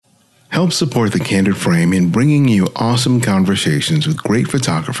Help support The Candid Frame in bringing you awesome conversations with great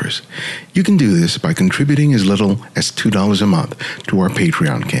photographers. You can do this by contributing as little as $2 a month to our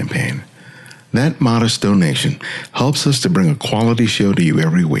Patreon campaign. That modest donation helps us to bring a quality show to you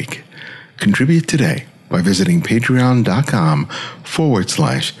every week. Contribute today by visiting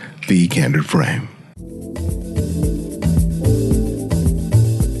patreon.com/The Candid Frame.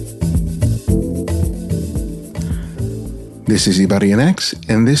 This is Ibarian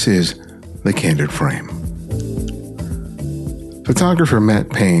and this is The Candid Frame. Photographer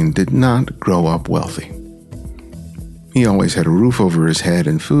Matt Payne did not grow up wealthy. He always had a roof over his head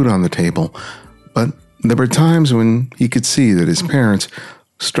and food on the table, but there were times when he could see that his parents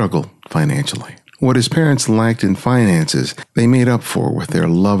struggled financially. What his parents lacked in finances, they made up for with their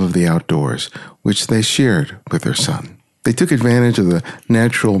love of the outdoors, which they shared with their son. They took advantage of the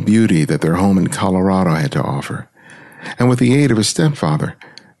natural beauty that their home in Colorado had to offer. And with the aid of his stepfather,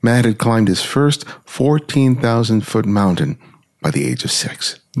 Matt had climbed his first 14,000-foot mountain by the age of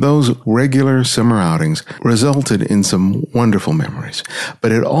 6. Those regular summer outings resulted in some wonderful memories,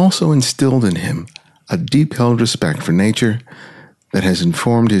 but it also instilled in him a deep-held respect for nature that has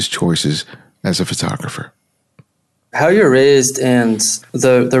informed his choices as a photographer. How you're raised and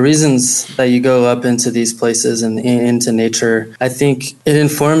the reasons that you go up into these places and into nature, I think it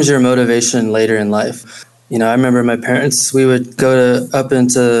informs your motivation later in life. You know, I remember my parents, we would go up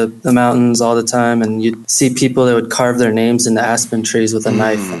into the mountains all the time, and you'd see people that would carve their names into aspen trees with a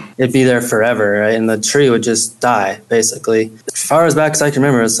knife. It'd be there forever, right? And the tree would just die, basically. As far as back as I can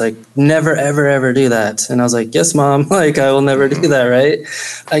remember, it's like, never, ever, ever do that. And I was like, yes, Mom, like, I will never do that, right?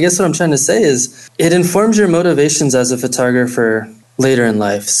 I guess what I'm trying to say is it informs your motivations as a photographer later in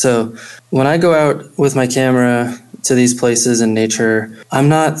life. So when I go out with my camera to these places in nature, I'm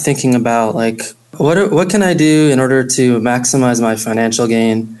not thinking about, like, what can I do in order to maximize my financial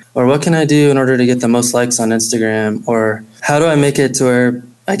gain? Or what can I do in order to get the most likes on Instagram? Or how do I make it to where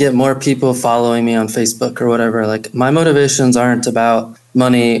I get more people following me on Facebook or whatever? Like, my motivations aren't about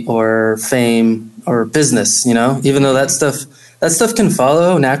money or fame or business, you know, even though that stuff can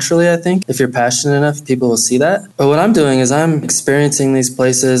follow naturally, I think. If you're passionate enough, people will see that. But what I'm doing is I'm experiencing these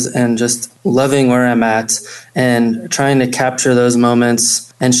places and just loving where I'm at and trying to capture those moments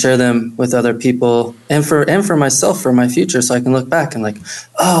and share them with other people and for myself, for my future, so I can look back and like,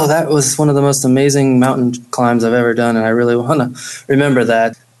 oh, that was one of the most amazing mountain climbs I've ever done, and I really want to remember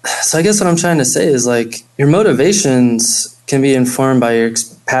that. So I guess what I'm trying to say is, like, your motivations can be informed by your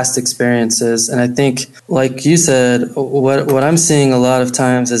past experiences. And I think, like you said, what I'm seeing a lot of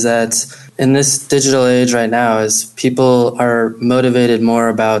times is that in this digital age right now is people are motivated more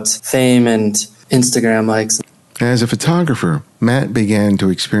about fame and Instagram likes. As a photographer, Matt began to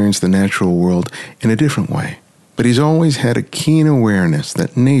experience the natural world in a different way. But he's always had a keen awareness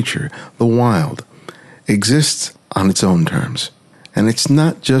that nature, the wild, exists on its own terms. And it's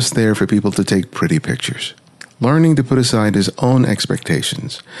not just there for people to take pretty pictures. Learning to put aside his own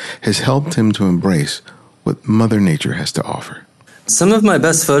expectations has helped him to embrace what Mother Nature has to offer. Some of my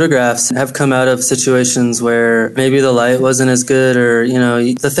best photographs have come out of situations where maybe the light wasn't as good, or, you know,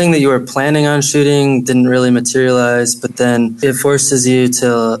 the thing that you were planning on shooting didn't really materialize, but then it forces you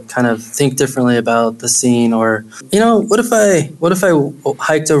to kind of think differently about the scene. Or, you know, what if I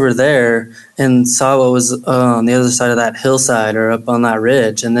hiked over there and saw what was on the other side of that hillside or up on that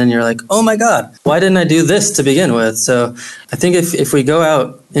ridge, and then you're like, oh my God, why didn't I do this to begin with? So I think if we go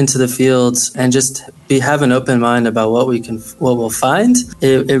out into the fields and just have an open mind about what we'll find,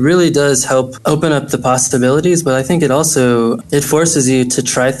 it really does help open up the possibilities. But I think it forces you to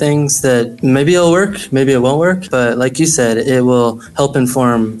try things that maybe it'll work, maybe it won't work. But like you said, it will help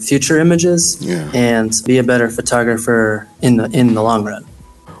inform future images and be a better photographer in the long run.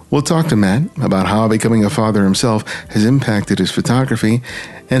 We'll talk to Matt about how becoming a father himself has impacted his photography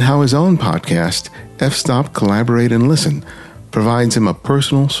and how his own podcast, F-Stop, Collaborate, and Listen, provides him a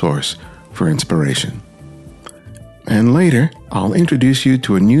personal source for inspiration. And later, I'll introduce you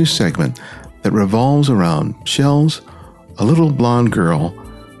to a new segment that revolves around shells, a little blonde girl,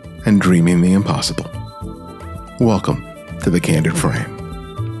 and dreaming the impossible. Welcome to The Candid Frame.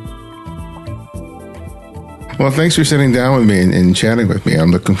 Well, thanks for sitting down with me and chatting with me.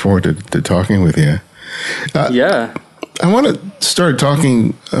 I'm looking forward to talking with you. Yeah. I want to start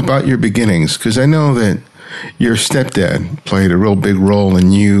talking about your beginnings, because I know that your stepdad played a real big role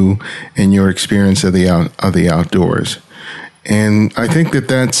in you and your experience of the outdoors. And I think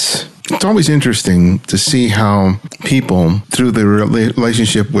it's always interesting to see how people, through the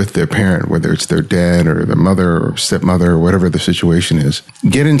relationship with their parent, whether it's their dad or their mother or stepmother or whatever the situation is,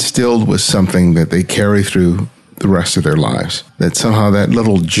 get instilled with something that they carry through the rest of their lives. That somehow that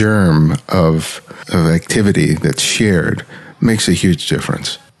little germ of activity that's shared makes a huge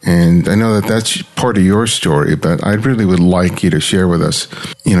difference. And I know that that's part of your story, but I really would like you to share with us,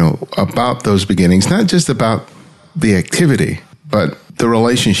 about those beginnings, not just about the activity, but the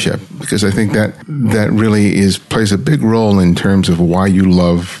relationship, because I think that really plays a big role in terms of why you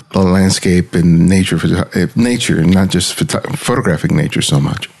love the landscape and nature, and not just photographing nature so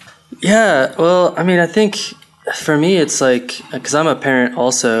much. Yeah, well, I mean, I think for me, it's like, because I'm a parent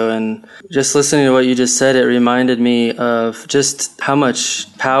also, and just listening to what you just said, it reminded me of just how much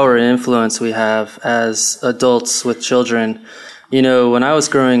power and influence we have as adults with children. When I was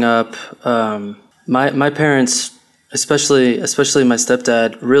growing up, my parents, especially my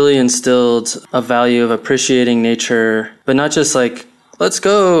stepdad, really instilled a value of appreciating nature, but not just like, let's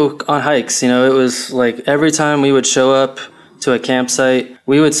go on hikes. It was like every time we would show up to a campsite,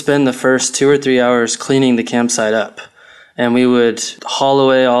 we would spend the first 2 or 3 hours cleaning the campsite up. And we would haul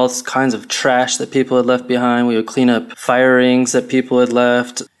away all kinds of trash that people had left behind. We would clean up fire rings that people had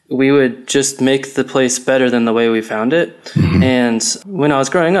left. We would just make the place better than the way we found it. Mm-hmm. And when I was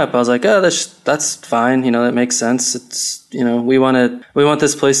growing up, I was like, oh, that's fine. That makes sense. It's, we want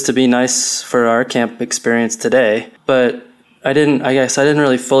this place to be nice for our camp experience today. But I guess I didn't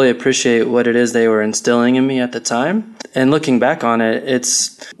really fully appreciate what it is they were instilling in me at the time. And looking back on it,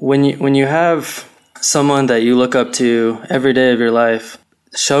 it's when you have someone that you look up to every day of your life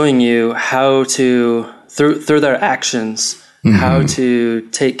showing you how to, through their actions, mm-hmm. how to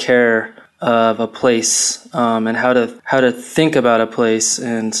take care of a place, and how to think about a place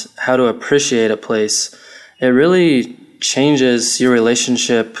and how to appreciate a place, it really changes your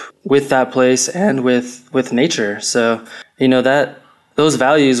relationship with that place and with nature. So, that those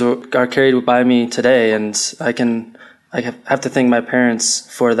values are carried by me today, and I have to thank my parents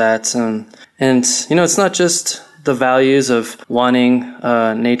for that. And it's not just the values of wanting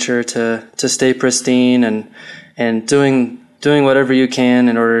nature to stay pristine and doing whatever you can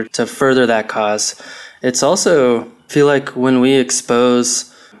in order to further that cause. It's also, I feel like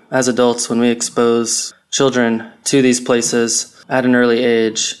as adults, when we expose children to these places at an early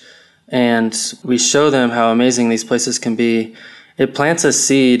age, and we show them how amazing these places can be, it plants a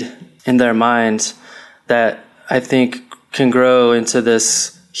seed in their mind that I think can grow into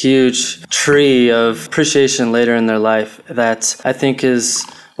this huge tree of appreciation later in their life that I think is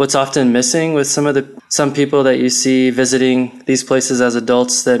what's often missing with some people that you see visiting these places as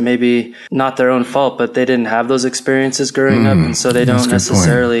adults, that maybe not their own fault, but they didn't have those experiences growing up, and so they don't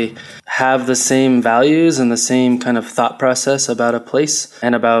necessarily have the same values and the same kind of thought process about a place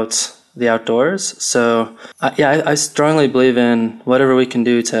and about the outdoors. So I strongly believe in whatever we can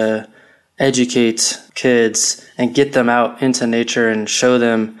do to educate kids and get them out into nature and show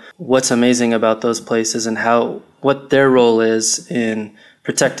them what's amazing about those places and what their role is in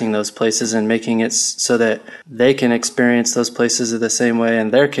protecting those places and making it so that they can experience those places the same way,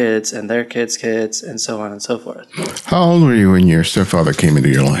 and their kids and their kids' kids, and so on and so forth. How old were you when your stepfather came into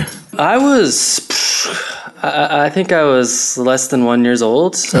your life? I think I was less than 1 year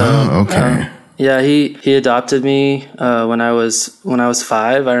old. So, okay. Yeah, he adopted me when I was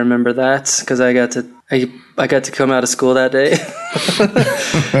 5. I remember that because I got to come out of school that day.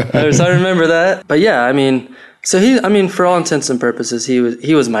 So I remember that. But yeah, for all intents and purposes,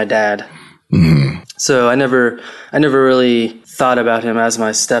 he was my dad. Mm-hmm. So I never really thought about him as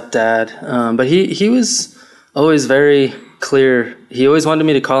my stepdad. But he was always very clear. He always wanted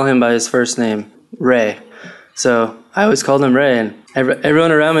me to call him by his first name, Ray. So I always called him Ray, and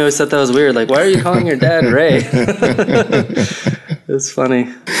everyone around me always thought that was weird. Like, why are you calling your dad Ray? It's funny.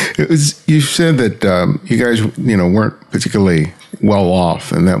 You said that you guys, weren't particularly well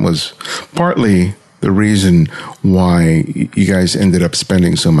off, and that was partly the reason why you guys ended up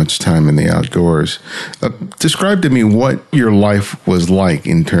spending so much time in the outdoors. Describe to me what your life was like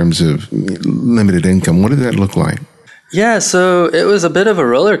in terms of limited income. What did that look like? Yeah, so it was a bit of a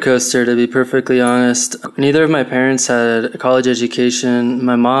roller coaster, to be perfectly honest. Neither of my parents had a college education.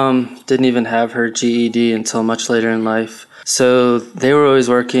 My mom didn't even have her GED until much later in life. So they were always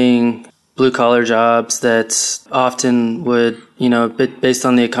working blue-collar jobs that often would, based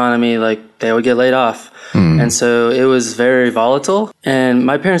on the economy, like they would get laid off. And so it was very volatile. And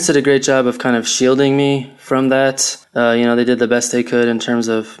my parents did a great job of kind of shielding me from that. They did the best they could in terms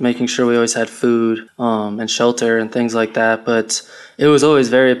of making sure we always had food and shelter and things like that. But it was always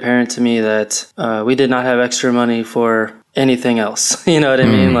very apparent to me that we did not have extra money for anything else. You know what I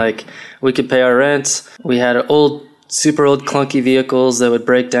mean? Like, we could pay our rent. We had super old clunky vehicles that would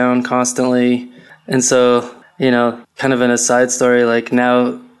break down constantly. And so, kind of in a side story, like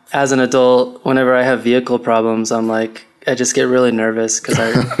now as an adult, whenever I have vehicle problems, I just get really nervous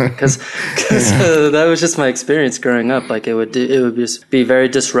because that was just my experience growing up. Like it would just be very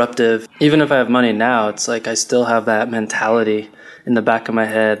disruptive. Even if I have money now, it's like I still have that mentality in the back of my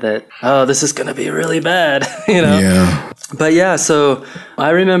head that, oh, this is going to be really bad, Yeah. But yeah, so I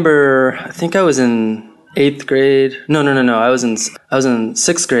remember, I think I was in 8th grade. No. I was in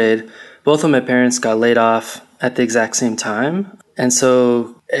 6th grade. Both of my parents got laid off at the exact same time. And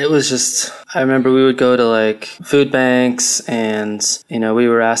so it was just, I remember we would go to like food banks and, we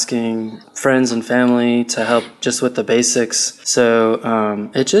were asking friends and family to help just with the basics. So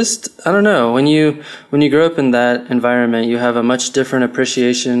it just, I don't know, when you grow up in that environment, you have a much different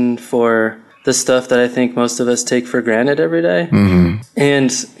appreciation for the stuff that I think most of us take for granted every day. Mm-hmm.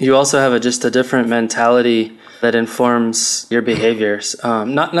 And you also have just a different mentality that informs your behaviors.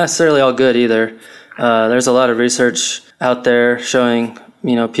 Not necessarily all good either. There's a lot of research out there showing,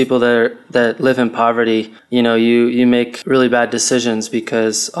 people that live in poverty, you make really bad decisions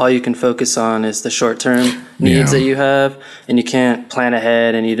because all you can focus on is the short-term needs that you have, and you can't plan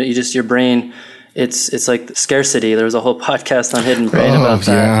ahead, and your brain, it's like scarcity. There was a whole podcast on Hidden Brain about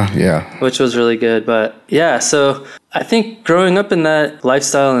that, which was really good. But yeah, so I think growing up in that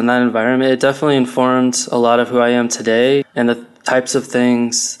lifestyle and that environment, it definitely informed a lot of who I am today and the types of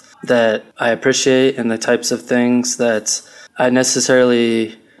things that I appreciate and the types of things that I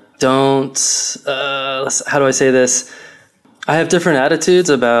necessarily don't, how do I say this? I have different attitudes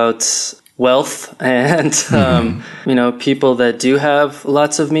about wealth and, people that do have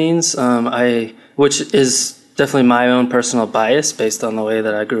lots of means, which is definitely my own personal bias based on the way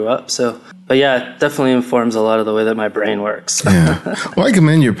that I grew up. So, but yeah, it definitely informs a lot of the way that my brain works. Yeah. Well, I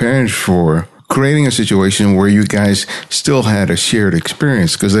commend your parents for creating a situation where you guys still had a shared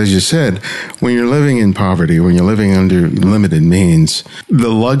experience. Because as you said, when you're living in poverty, when you're living under limited means, the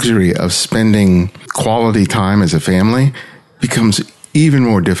luxury of spending quality time as a family becomes even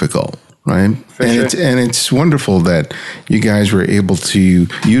more difficult, right? And it's wonderful that you guys were able to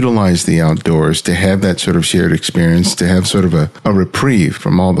utilize the outdoors to have that sort of shared experience, to have sort of a reprieve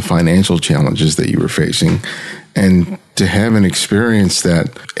from all the financial challenges that you were facing, and to have an experience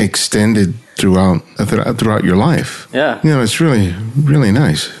that extended throughout your life. Yeah. It's really, really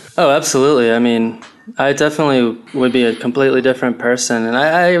nice. Oh, absolutely. I mean, I definitely would be a completely different person. And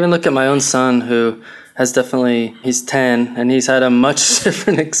I even look at my own son who has he's 10 and he's had a much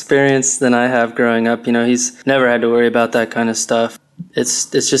different experience than I have growing up. He's never had to worry about that kind of stuff.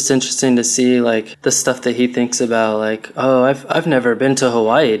 It's just interesting to see like the stuff that he thinks about, like, oh, I've never been to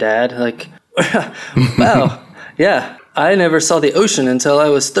Hawaii, Dad. Like, wow. Yeah. I never saw the ocean until I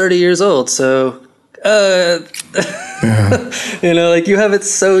was 30 years old. So, like you have it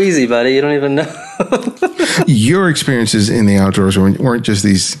so easy, buddy. You don't even know. Your experiences in the outdoors weren't just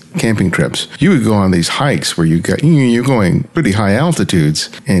these camping trips. You would go on these hikes where you're going pretty high altitudes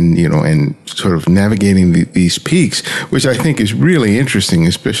and sort of navigating these peaks, which I think is really interesting,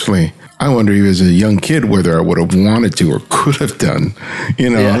 especially I wonder even as a young kid whether I would have wanted to or could have done,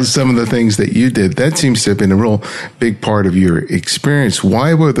 some of the things that you did. That seems to have been a real big part of your experience.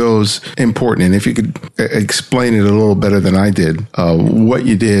 Why were those important? And if you could explain it a little better than I did, what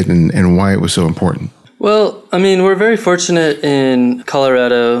you did and why it was so important. Well, I mean, we're very fortunate in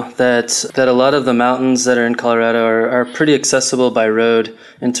Colorado that a lot of the mountains that are in Colorado are pretty accessible by road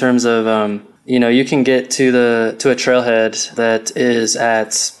in terms of, you can get to a trailhead that is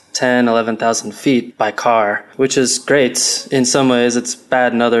at 10, 11,000 feet by car, which is great. In some ways, it's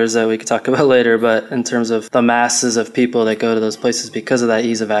bad in others that we could talk about later, but in terms of the masses of people that go to those places because of that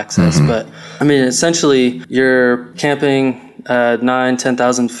ease of access. Mm-hmm. But I mean, essentially, you're camping 9,000,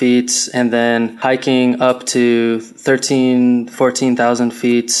 10,000 feet and then hiking up to 13,000, 14,000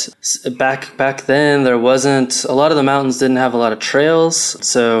 feet. Back then, there wasn't, a lot of the mountains didn't have a lot of trails.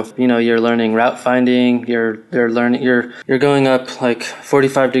 So, you're learning route finding, you're going up like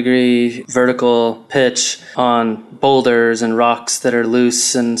 45-degree vertical pitch on boulders and rocks that are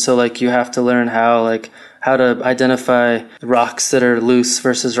loose. And so like you have to learn how to identify rocks that are loose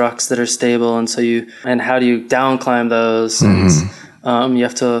versus rocks that are stable. And how do you down climb those? Mm-hmm. And you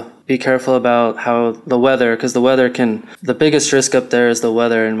have to be careful about how the weather, because the biggest risk up there is the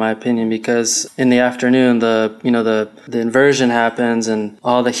weather, in my opinion, because in the afternoon, the inversion happens and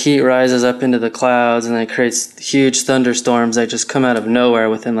all the heat rises up into the clouds and it creates huge thunderstorms that just come out of nowhere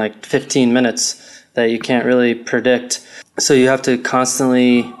within like 15 minutes that you can't really predict. So you have to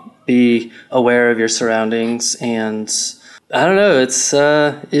constantly be aware of your surroundings, and I don't know, it's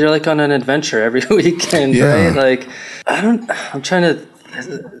you're like on an adventure every weekend, right? Like I'm trying to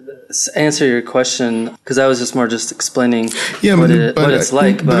answer your question, because I was just more just explaining Yeah, what it's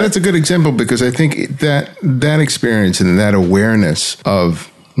like. But that's a good example, because I think that experience and that awareness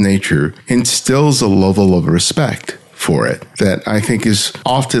of nature instills a level of respect for it that I think is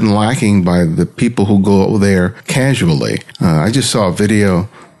often lacking by the people who go there casually. I just saw a video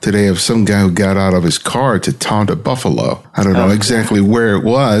today of some guy who got out of his car to taunt a buffalo. I don't know exactly where it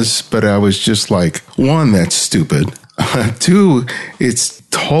was, but I was just like, one, that's stupid. Two, it's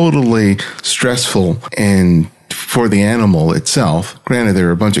totally stressful and for the animal itself. Granted, there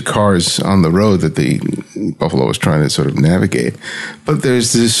are a bunch of cars on the road that the buffalo was trying to sort of navigate, but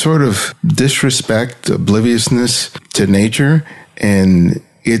there's this sort of disrespect, obliviousness to nature and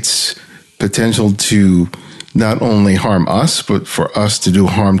its potential to not only harm us, but for us to do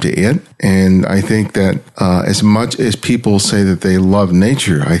harm to it. And I think that as much as people say that they love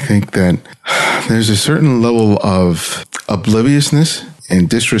nature, I think that there's a certain level of obliviousness and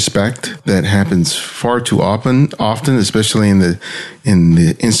disrespect that happens far too often, especially in the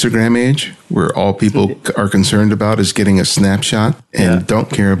Instagram age, where all people are concerned about is getting a snapshot and don't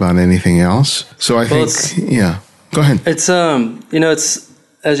care about anything else. So I think, go ahead. It's it's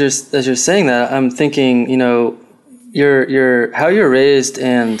as you're saying that, I'm thinking, your how you're raised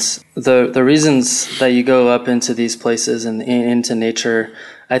and the reasons that you go up into these places and into nature.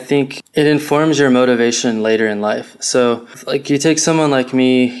 I think it informs your motivation later in life. So like you take someone like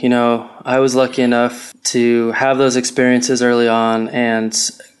me, I was lucky enough to have those experiences early on and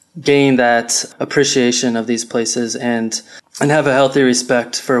gain that appreciation of these places and have a healthy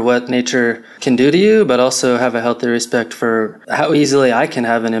respect for what nature can do to you, but also have a healthy respect for how easily I can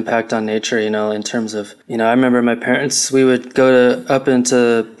have an impact on nature, in terms of, I remember my parents, we would go up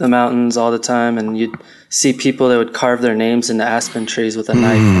into the mountains all the time, and you'd see people that would carve their names into aspen trees with a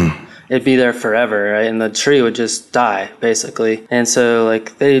knife. And it'd be there forever, right? And the tree would just die, basically. And so,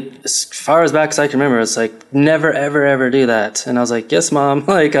 as far as back as I can remember, it's like, never, ever, ever do that. And I was like, yes, Mom,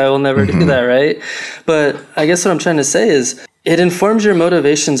 I will never do that, right? But I guess what I'm trying to say is, it informs your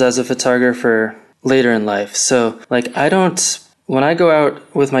motivations as a photographer later in life. So, when I go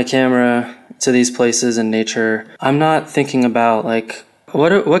out with my camera to these places in nature, I'm not thinking about,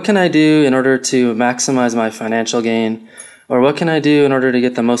 what can I do in order to maximize my financial gain? Or what can I do in order to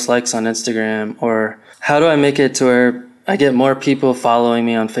get the most likes on Instagram? Or how do I make it to where I get more people following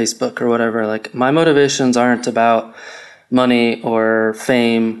me on Facebook or whatever? My motivations aren't about money or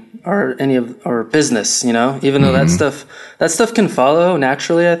fame or or business, even though that stuff can follow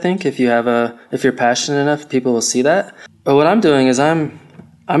naturally. I think if you're passionate enough, people will see that. But what I'm doing is I'm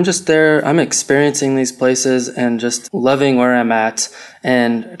just there, I'm experiencing these places and just loving where I'm at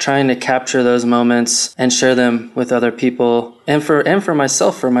and trying to capture those moments and share them with other people and for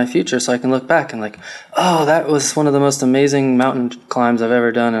myself, for my future, so I can look back and that was one of the most amazing mountain climbs I've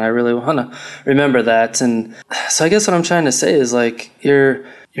ever done, and I really want to remember that. And so I guess what I'm trying to say is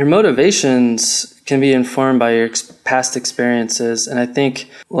your motivations can be informed by your past experiences. And I think,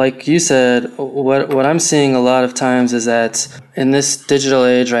 like you said, what I'm seeing a lot of times is that in this digital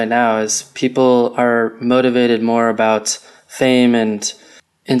age right now is people are motivated more about fame and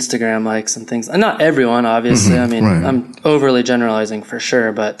Instagram likes and things. And not everyone, obviously. I mean, right. I'm overly generalizing for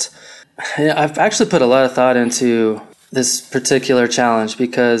sure, but I've actually put a lot of thought into this particular challenge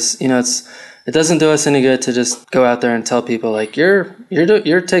because, it doesn't do us any good to just go out there and tell people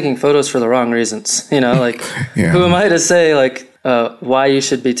you're taking photos for the wrong reasons. Who am I to say why you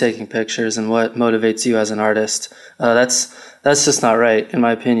should be taking pictures and what motivates you as an artist? That's just not right, in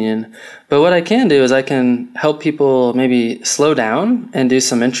my opinion. But what I can do is I can help people maybe slow down and do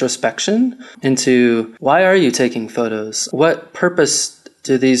some introspection into why are you taking photos? What purpose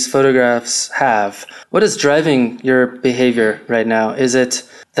do these photographs have? What is driving your behavior right now? Is it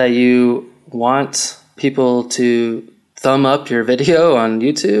that you want people to thumb up your video on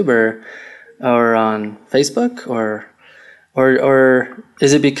YouTube or on Facebook or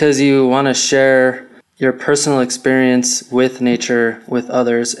is it because you want to share your personal experience with nature, with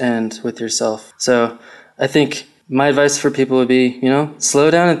others, and with yourself? So I think my advice for people would be,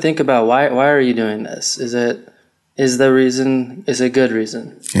 slow down and think about why are you doing this? Is a good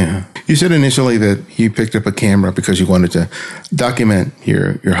reason? Yeah. You said initially that you picked up a camera because you wanted to document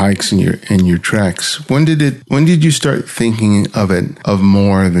your hikes and your treks. When did you start thinking of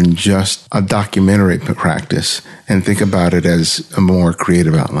more than just a documentary practice and think about it as a more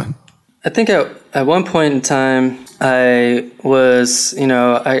creative outlet? I think at one point in time, I was,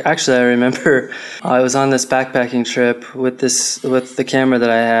 I remember I was on this backpacking trip with the camera that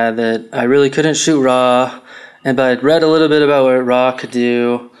I had that I really couldn't shoot RAW. But I'd read a little bit about what RAW could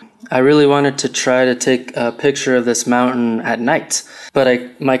do. I really wanted to try to take a picture of this mountain at night.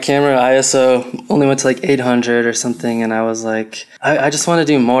 But my camera ISO only went to like 800 or something, and I was like, I just want to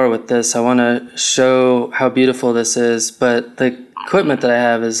do more with this. I want to show how beautiful this is, but the equipment that I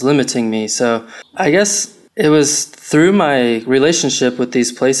have is limiting me. So I guess it was through my relationship with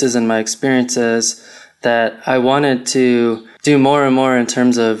these places and my experiences that I wanted to do more and more in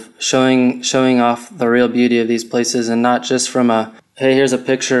terms of showing off the real beauty of these places, and not just from a, hey, here's a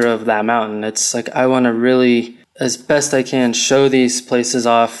picture of that mountain. It's like I want to really, as best I can, show these places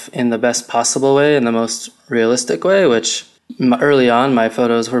off in the best possible way, in the most realistic way, which early on my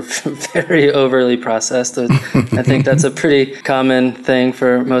photos were very overly processed. I think that's a pretty common thing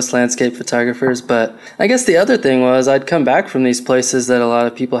for most landscape photographers. But I guess the other thing was I'd come back from these places that a lot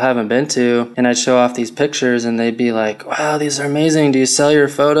of people haven't been to, and I'd show off these pictures and they'd be like, wow, these are amazing. Do you sell your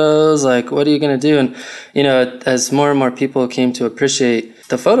photos? Like, what are you going to do? And, you know, as more and more people came to appreciate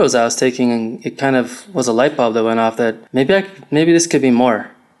the photos I was taking, it kind of was a light bulb that went off that maybe this could be more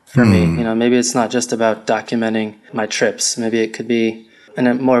for me. You know, maybe it's not just about documenting my trips. Maybe it could be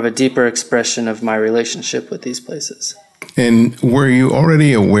more of a deeper expression of my relationship with these places. And were you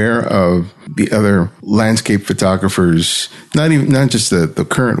already aware of the other landscape photographers, not just the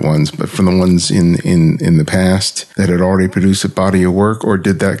current ones, but from the ones in the past that had already produced a body of work, or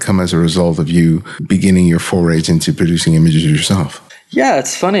did that come as a result of you beginning your forays into producing images yourself? Yeah,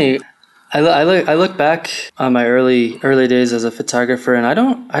 it's funny. I look back on my early days as a photographer, and I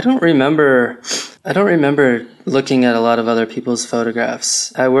don't remember looking at a lot of other people's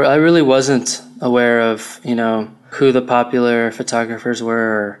photographs. I really wasn't aware of, you know, who the popular photographers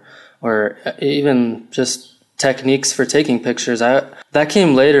were, or even just techniques for taking pictures. That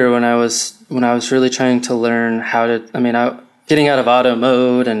came later when I was really trying to learn how to. Getting out of auto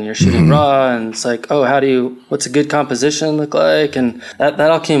mode, and you're shooting raw, and it's like, oh, what's a good composition look like? And that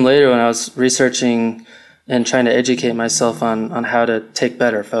all came later when I was researching and trying to educate myself on how to take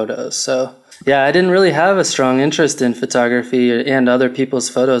better photos. So yeah, I didn't really have a strong interest in photography and other people's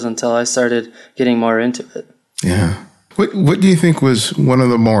photos until I started getting more into it. Yeah. What do you think was one of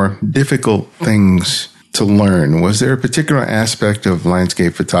the more difficult things to learn? Was there a particular aspect of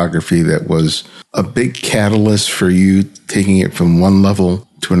landscape photography that was a big catalyst for you taking it from one level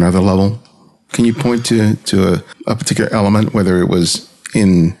to another level? Can you point to a particular element, whether it was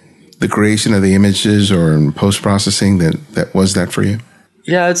in the creation of the images or in post-processing that was that for you?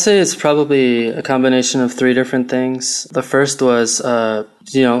 Yeah, I'd say it's probably a combination of three different things. The first was,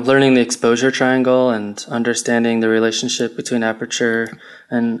 learning the exposure triangle and understanding the relationship between aperture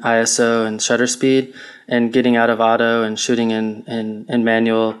and ISO and shutter speed, and getting out of auto and shooting in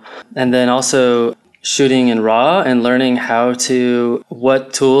manual. And then also shooting in RAW and learning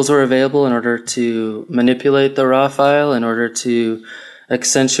what tools were available in order to manipulate the RAW file, in order to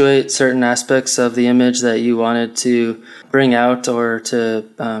accentuate certain aspects of the image that you wanted to bring out or to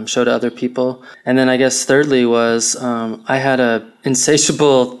show to other people. And then I guess thirdly was I had a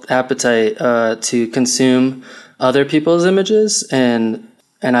insatiable appetite to consume other people's images, and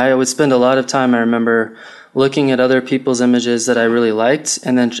I would spend a lot of time, I remember, looking at other people's images that I really liked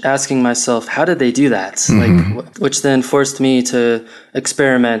and then asking myself, how did they do that? Which then forced me to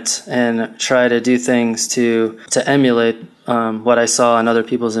experiment and try to do things to emulate what I saw in other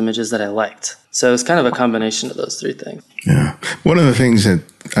people's images that I liked. So it's kind of a combination of those three things. Yeah. One of the things that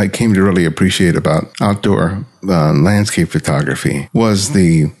I came to really appreciate about outdoor landscape photography was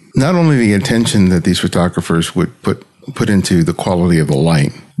not only the attention that these photographers would put into the quality of the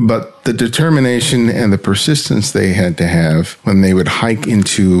light, but the determination and the persistence they had to have when they would hike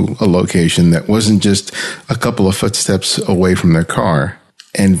into a location that wasn't just a couple of footsteps away from their car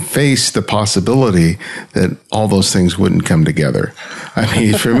and face the possibility that all those things wouldn't come together. I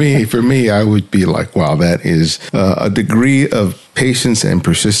mean, for me, I would be like, wow, that is a degree of patience and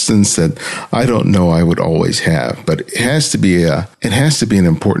persistence that I don't know I would always have, but it has to be an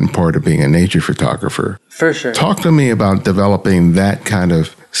important part of being a nature photographer. For sure. Talk to me about developing that kind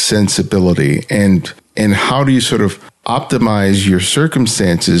of sensibility, and how do you sort of optimize your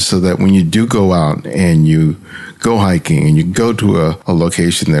circumstances so that when you do go out and you go hiking and you go to a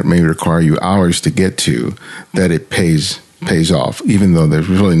location that may require you hours to get to, that it pays off, even though there's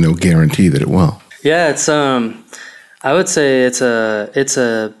really no guarantee that it will. Yeah, it's I would say it's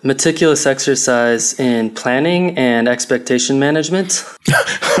a meticulous exercise in planning and expectation management.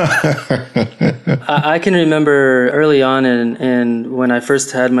 I can remember early on and when I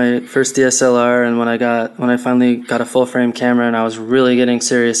first had my first DSLR and when I finally got a full frame camera and I was really getting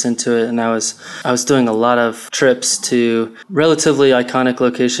serious into it, and I was doing a lot of trips to relatively iconic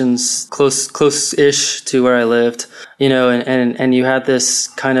locations close-ish to where I lived, and you had this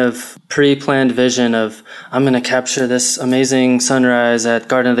kind of pre-planned vision of, I'm going to capture this amazing sunrise at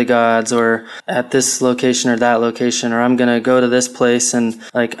Garden of the Gods or at this location or that location, or I'm going to go to this place. And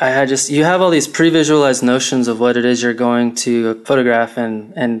like, you have all these pre-visualized notions of what it is you're going to photograph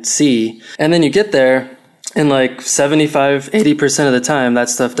and see. And then you get there and like 75-80% of the time that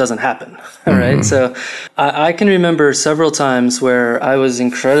stuff doesn't happen. All right. Mm-hmm. So I can remember several times where I was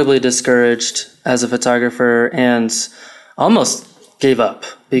incredibly discouraged as a photographer and almost gave up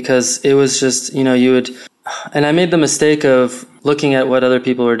because it was just, and I made the mistake of looking at what other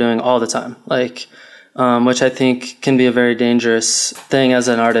people were doing all the time, like, which I think can be a very dangerous thing as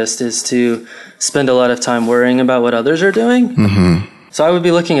an artist, is to spend a lot of time worrying about what others are doing. Mm-hmm. So I would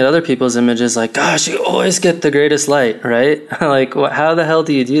be looking at other people's images like, gosh, you always get the greatest light, right? Like, how the hell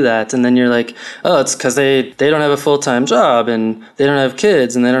do you do that? And then you're like, oh, it's because they don't have a full-time job and they don't have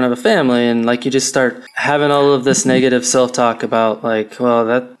kids and they don't have a family. And like, you just start having all of this negative self-talk about like, well,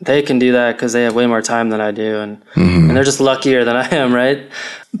 that they can do that because they have way more time than I do. And, and they're just luckier than I am, right?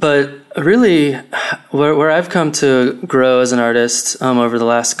 But really, where I've come to grow as an artist over the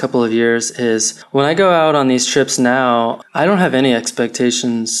last couple of years is when I go out on these trips now, I don't have any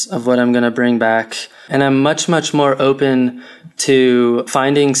expectations of what I'm going to bring back. And I'm much, much more open to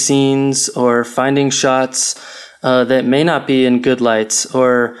finding scenes or finding shots that may not be in good lights,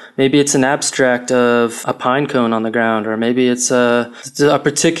 or maybe it's an abstract of a pine cone on the ground, or maybe it's a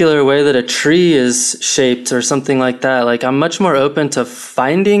particular way that a tree is shaped or something like that. Like, I'm much more open to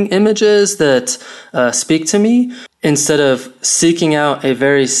finding images that speak to me instead of seeking out a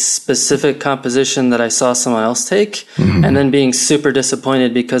very specific composition that I saw someone else take and then being super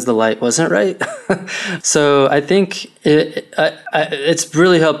disappointed because the light wasn't right. So I think it's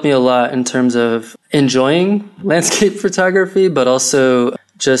really helped me a lot in terms of enjoying landscape photography, but also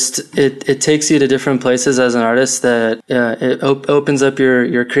just it takes you to different places as an artist that it opens up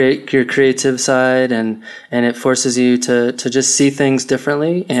your creative side and it forces you to just see things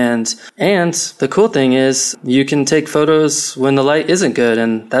differently. And the cool thing is you can take photos when the light isn't good,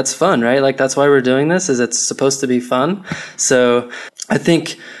 and that's fun, right? Like, that's why we're doing this, is it's supposed to be fun. So I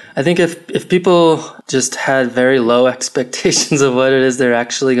think if people just had very low expectations of what it is they're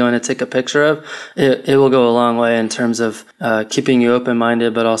actually going to take a picture of, it will go a long way in terms of keeping you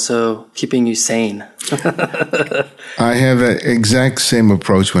open-minded, but also keeping you sane. I have the exact same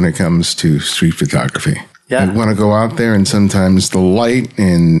approach when it comes to street photography. Yeah. I want to go out there, and sometimes the light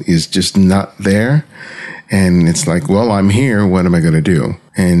is just not there. And it's like, well, I'm here. What am I going to do?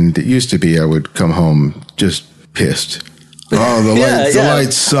 And it used to be I would come home just pissed. Oh, the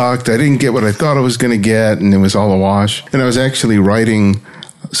light sucked. I didn't get what I thought I was going to get, and it was all a wash. And I was actually writing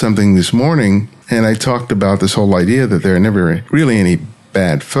something this morning, and I talked about this whole idea that there are never really any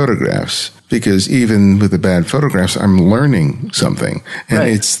bad photographs, because even with the bad photographs, I'm learning something. And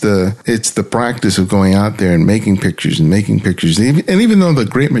right. It's the practice of going out there and making pictures. And even though the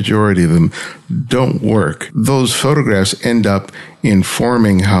great majority of them don't work, those photographs end up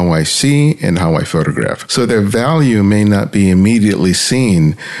informing how I see and how I photograph. So their value may not be immediately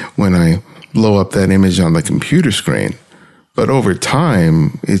seen when I blow up that image on the computer screen. But over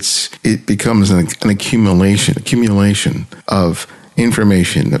time, it becomes an accumulation of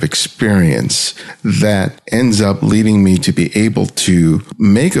information, of experience that ends up leading me to be able to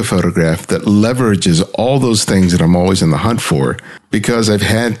make a photograph that leverages all those things that I'm always in the hunt for, because I've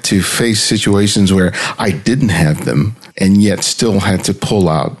had to face situations where I didn't have them and yet still had to pull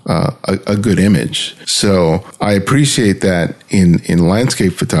out a good image. So I appreciate that in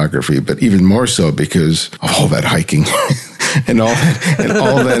landscape photography, but even more so because of all that hiking and all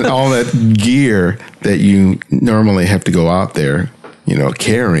that gear that you normally have to go out there,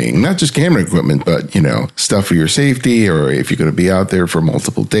 carrying, not just camera equipment, but, stuff for your safety, or if you're going to be out there for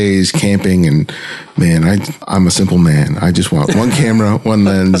multiple days camping. And man, I'm a simple man. I just want one camera, one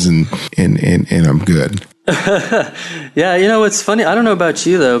lens, and I'm good. Yeah, what's funny, I don't know about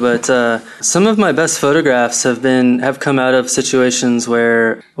you though, but some of my best photographs have come out of situations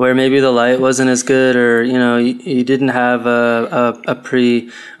where maybe the light wasn't as good, or you didn't have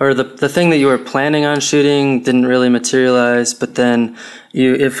or the thing that you were planning on shooting didn't really materialize, but then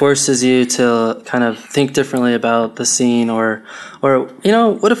it forces you to kind of think differently about the scene, or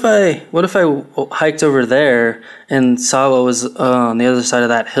what if I hiked over there and saw what was on the other side of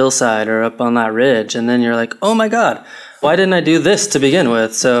that hillside or up on that ridge, and then you're like, oh my God, why didn't I do this to begin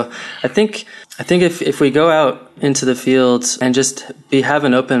with? So I think if we go out into the fields and just have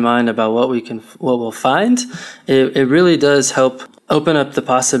an open mind about what we'll find, it really does help open up the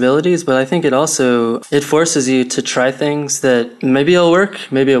possibilities. But I think it forces you to try things that maybe it'll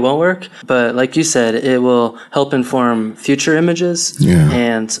work, maybe it won't work. But like you said, it will help inform future images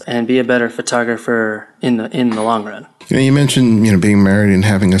and be a better photographer in the long run. You mentioned, being married and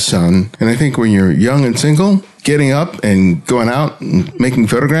having a son. And I think when you're young and single, getting up and going out and making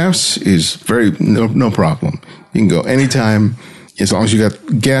photographs is no problem. You can go anytime as long as you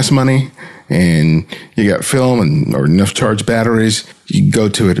got gas money and you got film or enough charged batteries, you go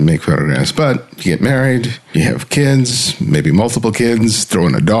to it and make photographs. But you get married, you have kids, maybe multiple kids, throw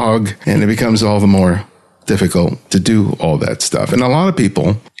in a dog, and it becomes all the more difficult to do all that stuff. And a lot of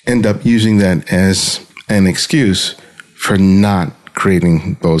people end up using that as an excuse for not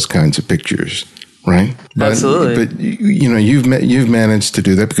creating those kinds of pictures, right? Absolutely. But you've managed to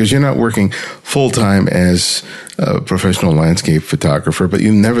do that because you're not working full time as a professional landscape photographer, but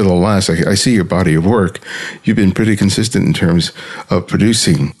you nevertheless, I see your body of work. You've been pretty consistent in terms of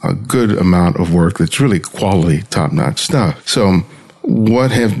producing a good amount of work that's really quality, top-notch stuff. So what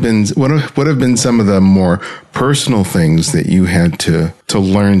have been some of the more personal things that you had to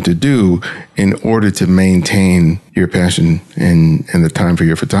learn to do in order to maintain your passion and the time for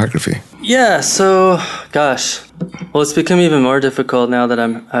your photography? Yeah, so gosh, well, it's become even more difficult now that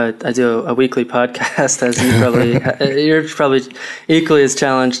I do a weekly podcast, as you're probably equally as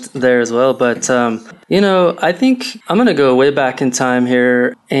challenged there as well. But I think I'm going to go way back in time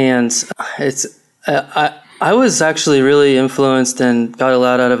here, and I was actually really influenced and got a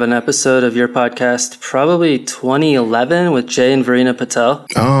lot out of an episode of your podcast, probably 2011 with Jay and Verena Patel.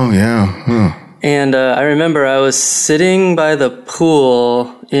 Oh, yeah. Huh. And I remember I was sitting by the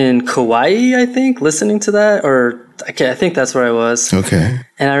pool in Kauai, I think, listening to that, or I think that's where I was. Okay.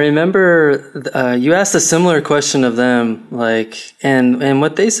 And I remember you asked a similar question of them, and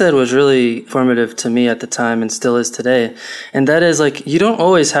what they said was really formative to me at the time and still is today. And that is, you don't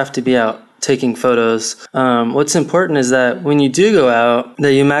always have to be out taking photos. What's important is that when you do go out,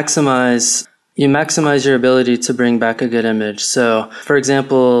 that you maximize your ability to bring back a good image. So, for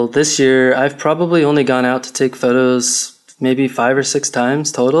example, this year, I've probably only gone out to take photos maybe 5 or 6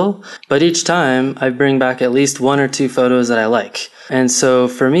 times total, but each time I bring back at least 1 or 2 photos that I like. And so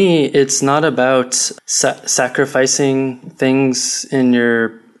for me, it's not about sacrificing things in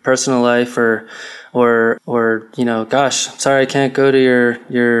your personal life or gosh, sorry, I can't go to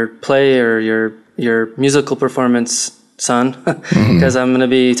your play or your musical performance, son, because I'm going to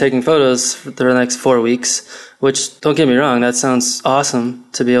be taking photos for the next 4 weeks, which, don't get me wrong, that sounds awesome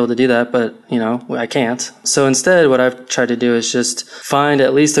to be able to do that, but, I can't. So instead, what I've tried to do is just find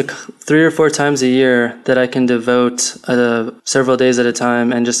at least 3 or 4 times a year that I can devote several days at a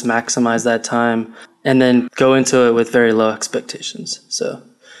time and just maximize that time and then go into it with very low expectations. So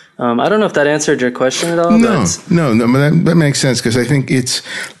I don't know if that answered your question at all. No, that makes sense, because I think it's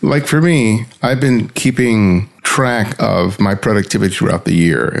like, for me, I've been keeping track of my productivity throughout the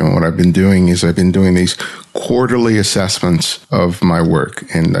year. And what I've been doing is I've been doing these quarterly assessments of my work.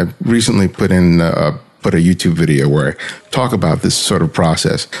 And I've recently put a YouTube video where I talk about this sort of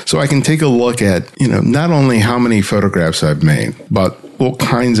process. So I can take a look at, not only how many photographs I've made, but what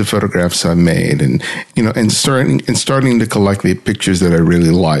kinds of photographs I've made, and starting to collect the pictures that I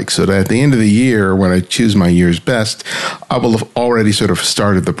really like, so that at the end of the year, when I choose my year's best, I will have already sort of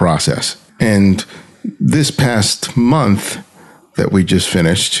started the process. And this past month that we just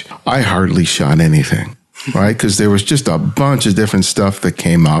finished, I hardly shot anything. Right? Because there was just a bunch of different stuff that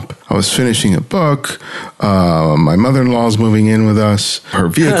came up. I was finishing a book. My mother-in-law's moving in with us. Her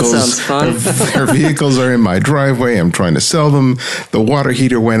vehicles, that sounds fun. her vehicles are in my driveway. I'm trying to sell them. The water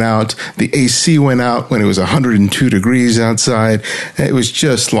heater went out. The AC went out when it was 102 degrees outside. It was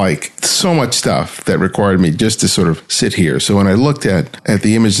just so much stuff that required me just to sort of sit here. So when I looked at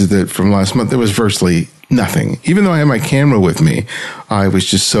the images from last month, there was virtually nothing. Even though I had my camera with me, I was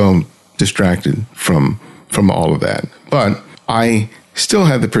just so distracted from all of that. But I still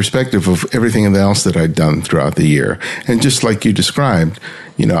had the perspective of everything else that I'd done throughout the year. And just like you described,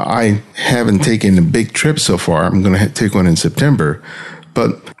 I haven't taken a big trip so far. I'm going to take one in September.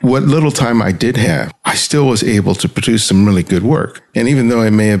 But what little time I did have, I still was able to produce some really good work. And even though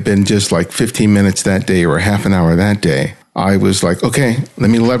it may have been just 15 minutes that day or half an hour that day, I was like, okay, let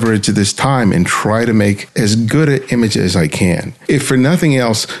me leverage this time and try to make as good an image as I can. If for nothing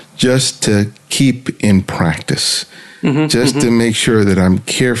else, just to keep in practice. just to make sure that I'm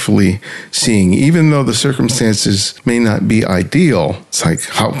carefully seeing, even though the circumstances may not be ideal. It's like,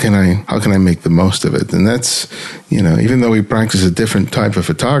 how can I make the most of it? And that's, even though we practice a different type of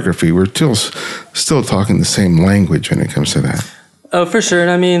photography, we're still talking the same language when it comes to that. Oh, for sure. And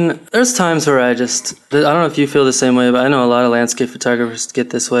I mean, there's times where I don't know if you feel the same way, but I know a lot of landscape photographers get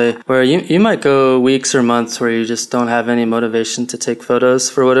this way, where you might go weeks or months where you just don't have any motivation to take photos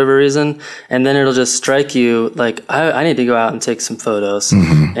for whatever reason. And then it'll just strike you like, I need to go out and take some photos.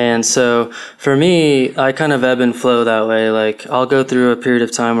 Mm-hmm. And so for me, I kind of ebb and flow that way. Like I'll go through a period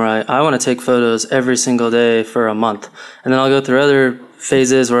of time where I want to take photos every single day for a month. And then I'll go through other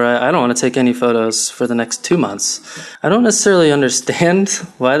phases where I don't want to take any photos for the next 2 months. I don't necessarily understand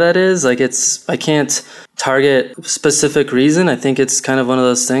why that is. Like I can't target a specific reason. I think it's kind of one of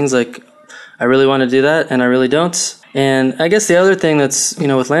those things like I really want to do that and I really don't. And I guess the other thing that's,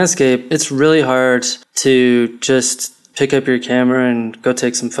 with landscape, it's really hard to just pick up your camera and go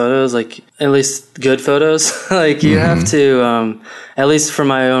take some photos, like at least good photos. Like you have to, at least for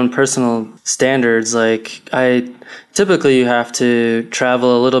my own personal standards, like typically you have to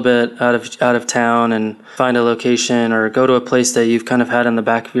travel a little bit out of town and find a location or go to a place that you've kind of had in the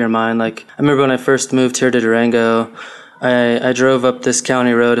back of your mind. Like I remember when I first moved here to Durango, I drove up this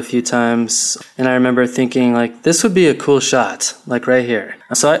county road a few times and I remember thinking like, this would be a cool shot, like right here.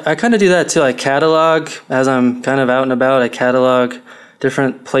 So I kind of do that too. I catalog as I'm kind of out and about. I catalog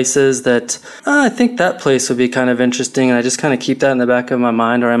different places that I think that place would be kind of interesting. And I just kind of keep that in the back of my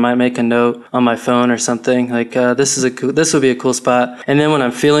mind, or I might make a note on my phone or something like, this would be a cool spot. And then when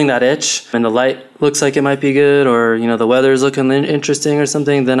I'm feeling that itch and the light looks like it might be good, or, the weather's looking interesting or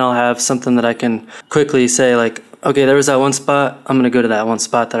something, then I'll have something that I can quickly say like, okay, there was that one spot. I'm going to go to that one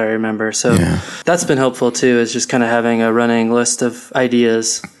spot that I remember. So that's been helpful too, is just kind of having a running list of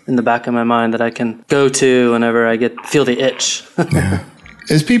ideas in the back of my mind that I can go to whenever I feel the itch. Yeah.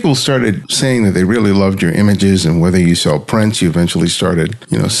 As people started saying that they really loved your images, and whether you sell prints, you eventually started,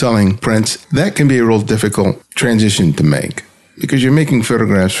 selling prints, that can be a real difficult transition to make because you're making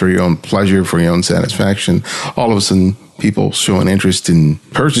photographs for your own pleasure, for your own satisfaction. All of a sudden, people show an interest in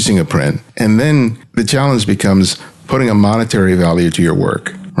purchasing a print. And then the challenge becomes putting a monetary value to your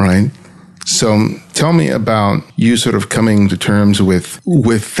work, right? So tell me about you sort of coming to terms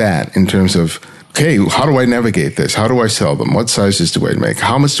with that in terms of, okay, how do I navigate this? How do I sell them? What sizes do I make?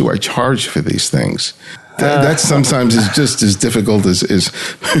 How much do I charge for these things? That sometimes is just as difficult as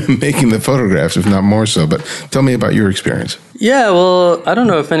making the photographs, if not more so. But tell me about your experience. Yeah, well, I don't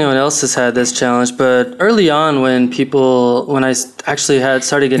know if anyone else has had this challenge, but early on when I actually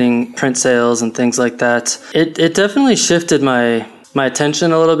started getting print sales and things like that, it definitely shifted my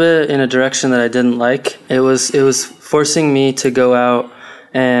attention a little bit in a direction that I didn't like. It was forcing me to go out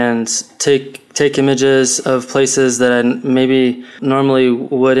and take images of places that I maybe normally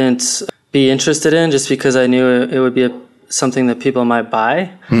wouldn't be interested in, just because I knew it would be something that people might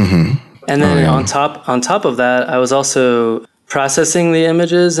buy. Mm-hmm. And then on top of that, I was also processing the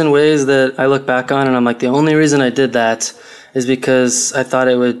images in ways that I look back on and I'm like, the only reason I did that is because I thought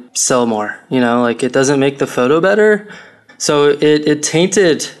it would sell more. Like it doesn't make the photo better. So it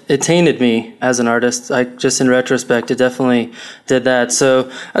tainted me as an artist. Just in retrospect, it definitely did that.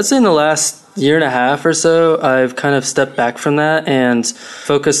 So I'd say in the last year and a half or so, I've kind of stepped back from that and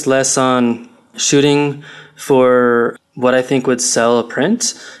focused less on shooting for what I think would sell a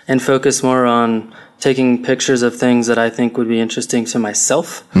print and focus more on taking pictures of things that I think would be interesting to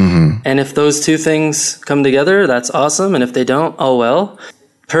myself. Mm-hmm. And if those two things come together, that's awesome. And if they don't, oh well.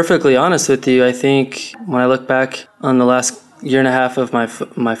 Perfectly honest with you, I think when I look back on the last year and a half of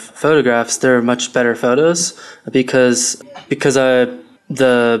my photographs, they're much better photos because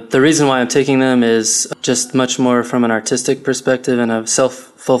the reason why I'm taking them is just much more from an artistic perspective and of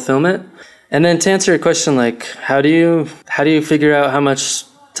self-fulfillment. And then to answer your question, like how do you figure out how much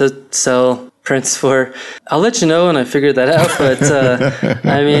to sell prints for? I'll let you know when I figure that out. But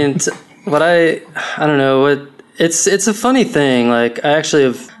I mean, I don't know. It's a funny thing. Like I actually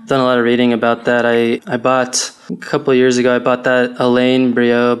have done a lot of reading about that. I bought a couple of years ago. I bought that Elaine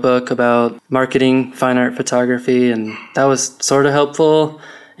Brio book about marketing fine art photography, and that was sort of helpful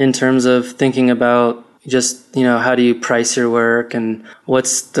in terms of thinking about just, how do you price your work and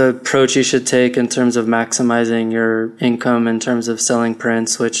what's the approach you should take in terms of maximizing your income in terms of selling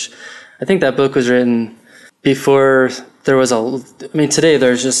prints, which I think that book was written before there was today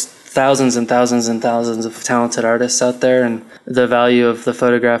there's just thousands and thousands and thousands of talented artists out there, and the value of the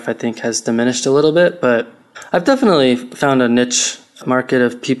photograph, I think, has diminished a little bit, but I've definitely found a niche market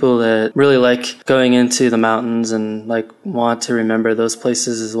of people that really like going into the mountains and like want to remember those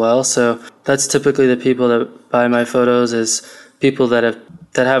places as well. So that's typically the people that buy my photos, is people that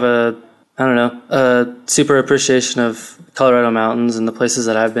have a super appreciation of Colorado mountains and the places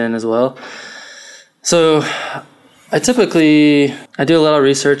that I've been as well. So I do a lot of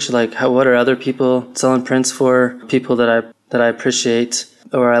research, like what are other people selling prints for, people that I appreciate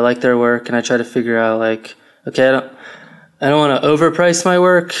or I like their work, and I try to figure out like, okay, I don't want to overprice my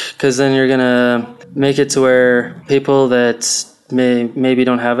work, because then you're gonna make it to where people that maybe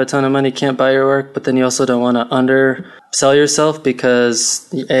don't have a ton of money can't buy your work, but then you also don't want to undersell yourself, because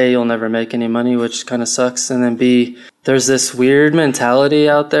A, you'll never make any money, which kind of sucks, and then B, there's this weird mentality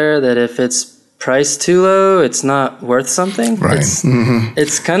out there that if it's priced too low, it's not worth something. Right.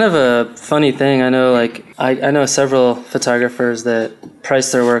 It's kind of a funny thing. I know, like I know several photographers that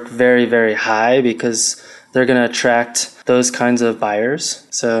price their work very, very high because they're going to attract those kinds of buyers.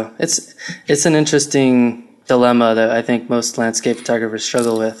 So it's an interesting dilemma that I think most landscape photographers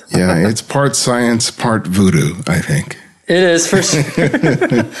struggle with. Yeah, it's part science, part voodoo, I think. It is, for sure.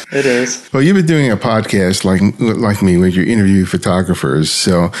 It is. Well, you've been doing a podcast like me, where you interview photographers.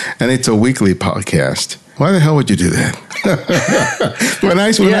 And it's a weekly podcast. Why the hell would you do that? When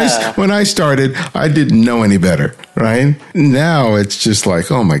I started, I didn't know any better, right? Now it's just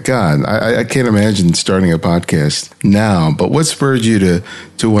like, oh my God, I can't imagine starting a podcast now. But what spurred you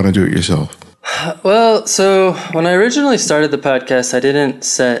to want to do it yourself? Well, so when I originally started the podcast, I didn't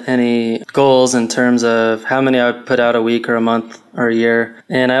set any goals in terms of how many I would put out a week or a month or a year.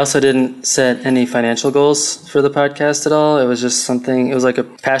 And I also didn't set any financial goals for the podcast at all. It was just it was like a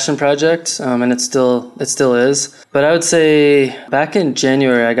passion project, and it still is. But I would say back in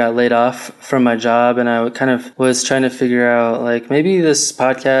January, I got laid off from my job, and I kind of was trying to figure out, like, maybe this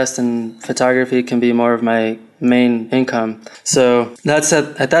podcast and photography can be more of my main income. So that's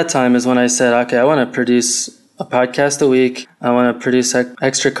at that time is when I said, okay, I want to produce a podcast a week. I want to produce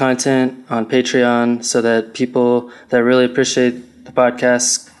extra content on Patreon so that people that really appreciate the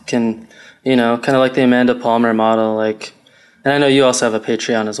podcast can, kind of like the Amanda Palmer model, like, and I know you also have a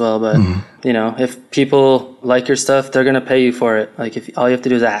Patreon as well, but if people like your stuff, they're going to pay you for it. Like, if all you have to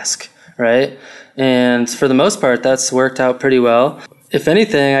do is ask, right? And for the most part, that's worked out pretty well. If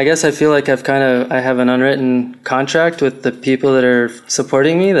anything, I guess I feel like I have an unwritten contract with the people that are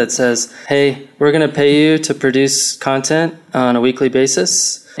supporting me that says, hey, we're going to pay you to produce content on a weekly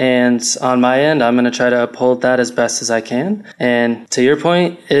basis. And on my end, I'm going to try to uphold that as best as I can. And to your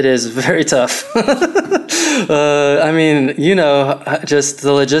point, it is very tough. I mean, just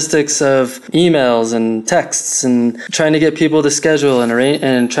the logistics of emails and texts and trying to get people to schedule and arrange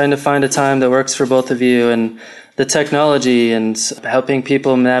and trying to find a time that works for both of you, and the technology and helping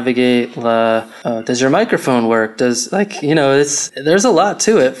people navigate. Does your microphone work? There's a lot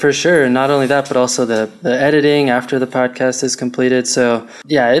to it for sure. And not only that, but also the editing after the podcast is completed. So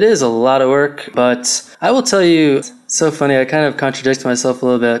yeah, it is a lot of work, but I will tell you, it's so funny. I kind of contradict myself a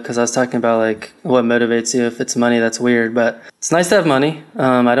little bit because I was talking about like what motivates you. If it's money, that's weird, but it's nice to have money.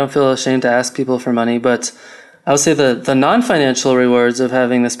 I don't feel ashamed to ask people for money, but I would say the non-financial rewards of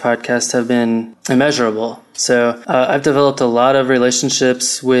having this podcast have been immeasurable. So I've developed a lot of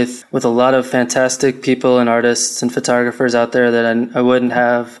relationships with a lot of fantastic people and artists and photographers out there that I wouldn't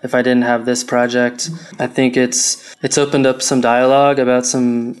have if I didn't have this project. I think it's opened up some dialogue about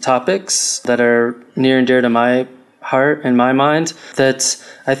some topics that are near and dear to my heart and my mind that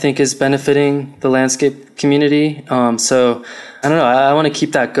I think is benefiting the landscape community. So I don't know. I want to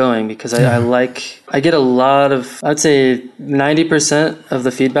keep that going because I get a lot of, I'd say 90% of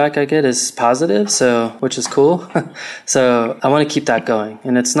the feedback I get is positive, which is cool. So I want to keep that going.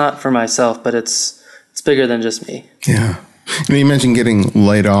 And it's not for myself, but it's bigger than just me. Yeah. You mentioned getting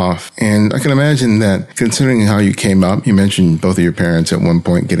laid off, and I can imagine that considering how you came up, you mentioned both of your parents at one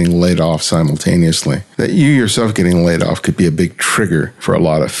point getting laid off simultaneously, that you yourself getting laid off could be a big trigger for a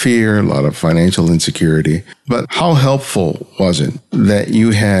lot of fear, a lot of financial insecurity. But how helpful was it that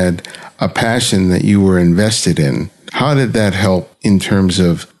you had a passion that you were invested in? How did that help in terms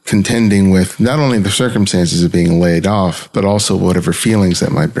of contending with not only the circumstances of being laid off, but also whatever feelings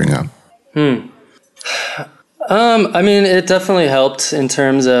that might bring up? I mean, it definitely helped in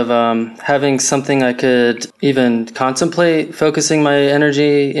terms of having something I could even contemplate focusing my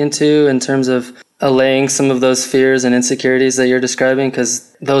energy into, in terms of allaying some of those fears and insecurities that you're describing,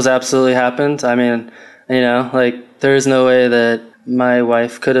 because those absolutely happened. I mean, there is no way that my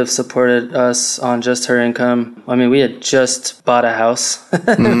wife could have supported us on just her income. I mean, we had just bought a house.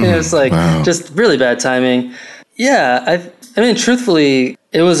 It was just really bad timing. Yeah, I mean, truthfully,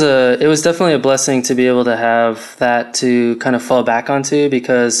 it was definitely a blessing to be able to have that to kind of fall back onto,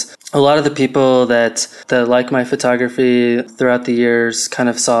 because a lot of the people that like my photography throughout the years kind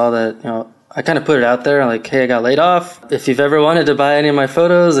of saw that, I kind of put it out there like, hey, I got laid off. If you've ever wanted to buy any of my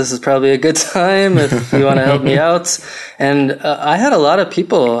photos, this is probably a good time if you want to help me out. And I had a lot of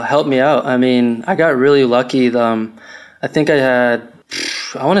people help me out. I mean, I got really lucky. I think I had,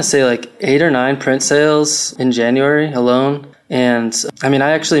 I want to say like 8 or 9 print sales in January alone. And I mean,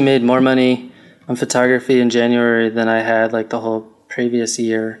 I actually made more money on photography in January than I had like the whole previous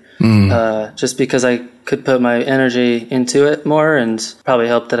year, just because I could put my energy into it more, and probably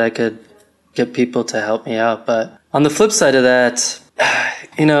helped that I could get people to help me out. But on the flip side of that,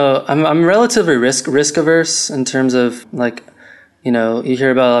 I'm relatively risk averse in terms of like, you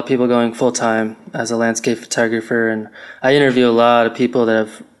hear about a lot of people going full time as a landscape photographer, and I interview a lot of people that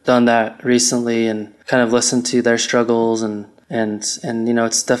have done that recently and kind of listened to their struggles, and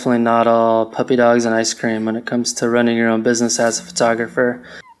it's definitely not all puppy dogs and ice cream when it comes to running your own business as a photographer.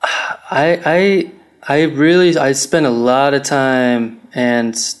 I spent a lot of time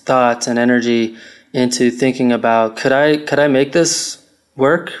and thought and energy into thinking about, could I make this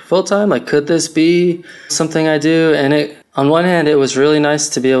work full time? Like, could this be something I do? And on one hand, it was really nice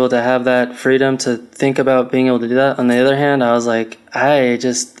to be able to have that freedom to think about being able to do that. On the other hand, I was like,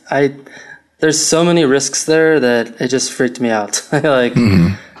 there's so many risks there that it just freaked me out. Like,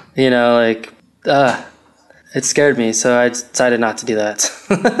 it scared me. So I decided not to do that.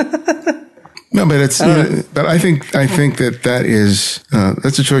 No, but but I think that is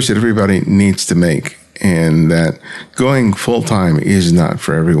that's a choice that everybody needs to make. And that going full time is not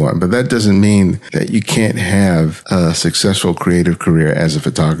for everyone, but that doesn't mean that you can't have a successful creative career as a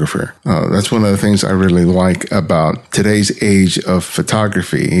photographer. That's one of the things I really like about today's age of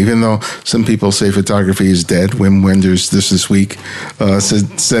photography. Even though some people say photography is dead, Wim Wenders this week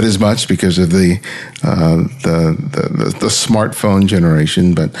said as much because of the smartphone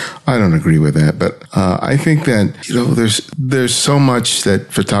generation, but I don't agree with that. But I think that there's so much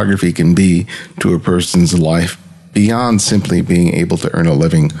that photography can be to a person's life beyond simply being able to earn a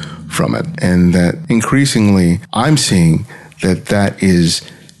living from it. And that increasingly I'm seeing that is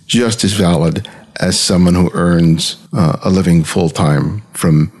just as valid as someone who earns a living full time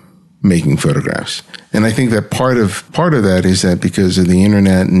from making photographs. And I think that part of that is that because of the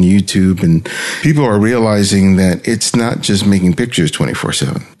internet and YouTube, and people are realizing that it's not just making pictures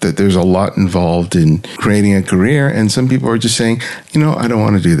 24/7, that there's a lot involved in creating a career. And some people are just saying, I don't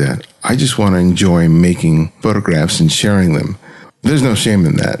want to do that. I just want to enjoy making photographs and sharing them. There's no shame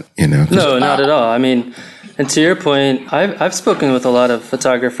in that, No, not at all. I mean, and to your point, I've spoken with a lot of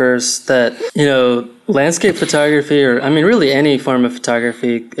photographers that, landscape photography, or I mean, really any form of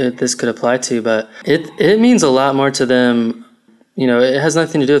photography this could apply to, but it means a lot more to them. It has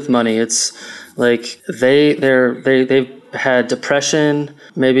nothing to do with money. It's like they've had depression,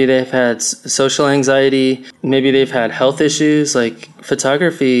 maybe they've had social anxiety, maybe they've had health issues. Like,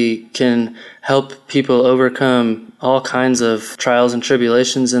 photography can help people overcome all kinds of trials and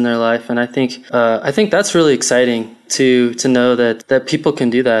tribulations in their life. And I think that's really exciting to know that people can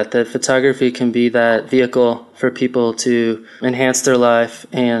do that photography can be that vehicle for people to enhance their life.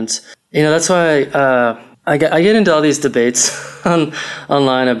 And, that's why I get into all these debates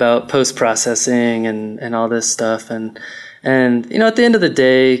online about post-processing and all this stuff. And at the end of the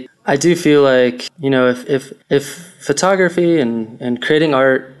day, I do feel like, if photography and creating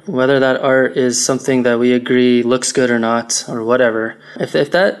art, whether that art is something that we agree looks good or not, or whatever,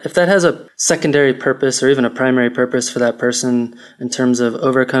 if that has a secondary purpose or even a primary purpose for that person in terms of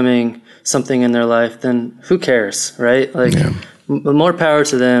overcoming something in their life, then who cares, right? Like, yeah. More power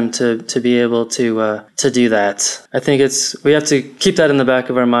to them to be able to do that. I think we have to keep that in the back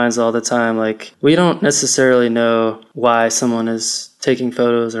of our minds all the time. Like, we don't necessarily know why someone is taking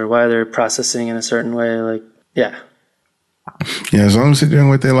photos or why they're processing in a certain way. Like, yeah. Yeah, as long as they're doing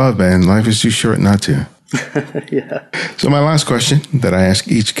what they love, man, life is too short not to. Yeah. So my last question that I ask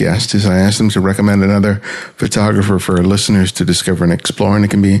each guest is I ask them to recommend another photographer for our listeners to discover and explore, and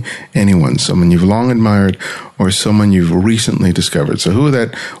it can be anyone, someone you've long admired or someone you've recently discovered. So who would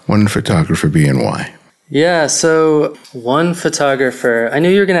that one photographer be and why? Yeah, so one photographer. I knew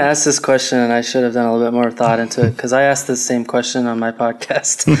you were going to ask this question, and I should have done a little bit more thought into it because I asked the same question on my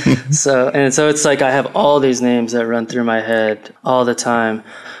podcast. So it's like I have all these names that run through my head all the time.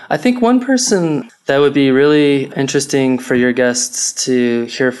 I think one person that would be really interesting for your guests to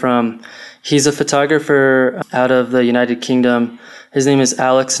hear from, he's a photographer out of the United Kingdom. His name is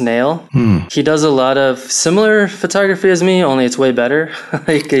Alex Nail. He does a lot of similar photography as me, only it's way better.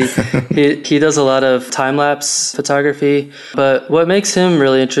 Like he does a lot of time-lapse photography. But what makes him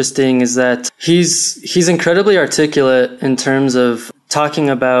really interesting is that he's incredibly articulate in terms of talking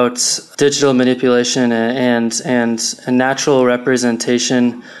about digital manipulation and natural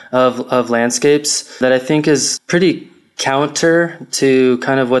representation of landscapes that I think is pretty counter to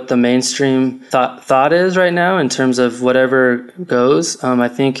kind of what the mainstream thought is right now in terms of whatever goes. I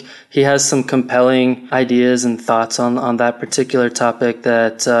think he has some compelling ideas and thoughts on that particular topic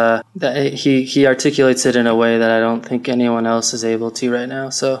that he articulates it in a way that I don't think anyone else is able to right now.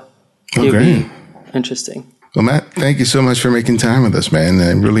 So it'll be interesting. Well, Matt, thank you so much for making time with us, man.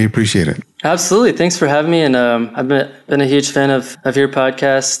 I really appreciate it. Absolutely. Thanks for having me. And I've been a huge fan of your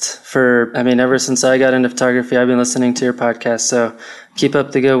podcast ever since I got into photography. I've been listening to your podcast. So keep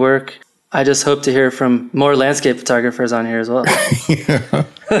up the good work. I just hope to hear from more landscape photographers on here as well.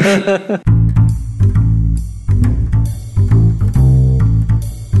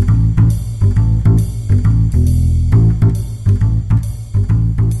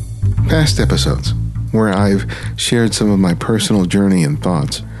 Past episodes, where I've shared some of my personal journey and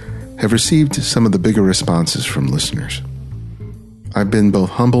thoughts, have received some of the bigger responses from listeners. I've been both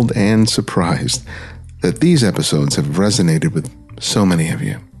humbled and surprised that these episodes have resonated with so many of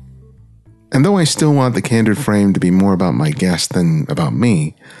you. And though I still want the Candid Frame to be more about my guest than about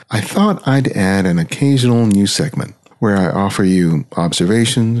me, I thought I'd add an occasional new segment where I offer you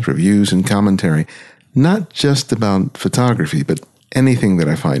observations, reviews, and commentary, not just about photography, but anything that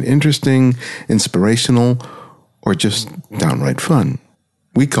I find interesting, inspirational, or just downright fun.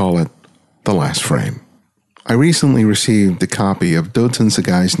 We call it The Last Frame. I recently received a copy of Dotun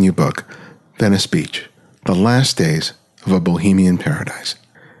Sagai's new book, Venice Beach, The Last Days of a Bohemian Paradise.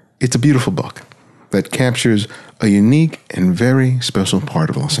 It's a beautiful book that captures a unique and very special part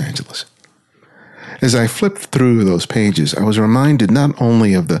of Los Angeles. As I flipped through those pages, I was reminded not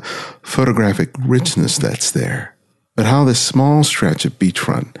only of the photographic richness that's there, but how this small stretch of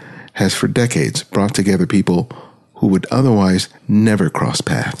beachfront has for decades brought together people who would otherwise never cross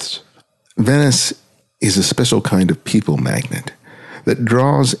paths. Venice is a special kind of people magnet that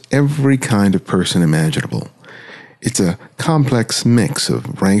draws every kind of person imaginable. It's a complex mix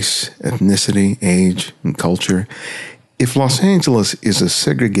of race, ethnicity, age, and culture. If Los Angeles is a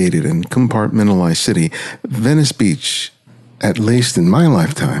segregated and compartmentalized city, Venice Beach, at least in my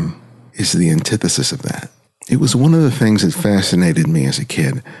lifetime, is the antithesis of that. It was one of the things that fascinated me as a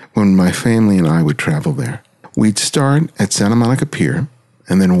kid when my family and I would travel there. We'd start at Santa Monica Pier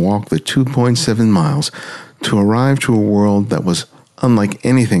and then walk the 2.7 miles to arrive to a world that was unlike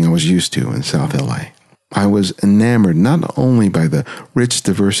anything I was used to in South LA. I was enamored not only by the rich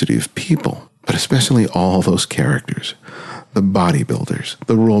diversity of people, but especially all those characters, the bodybuilders,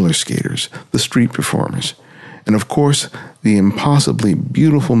 the roller skaters, the street performers, and of course, the impossibly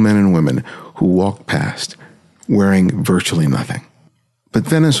beautiful men and women who walked past, wearing virtually nothing. But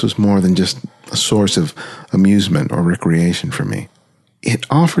Venice was more than just a source of amusement or recreation for me. It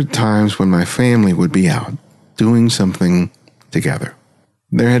offered times when my family would be out, doing something together.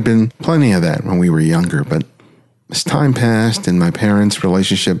 There had been plenty of that when we were younger, but as time passed and my parents'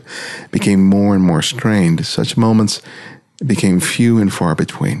 relationship became more and more strained, such moments became few and far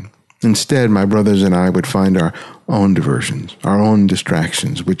between. Instead, my brothers and I would find our own diversions, our own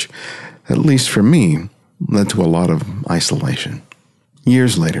distractions, which, at least for me, led to a lot of isolation.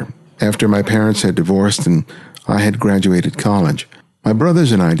 Years later, after my parents had divorced and I had graduated college, my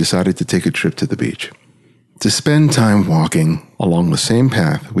brothers and I decided to take a trip to the beach, to spend time walking along the same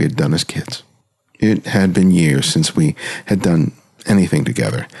path we had done as kids. It had been years since we had done anything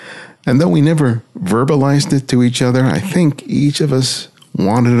together, and though we never verbalized it to each other, I think each of us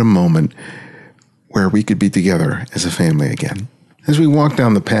wanted a moment where we could be together as a family again. As we walked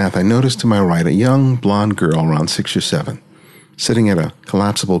down the path, I noticed to my right a young blonde girl around 6 or 7, sitting at a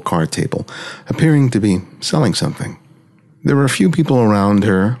collapsible card table, appearing to be selling something. There were a few people around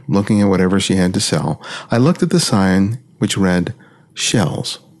her, looking at whatever she had to sell. I looked at the sign, which read,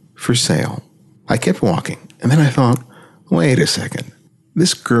 "Shells for sale." I kept walking, and then I thought, wait a second.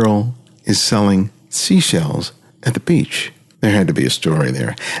 This girl is selling seashells at the beach. There had to be a story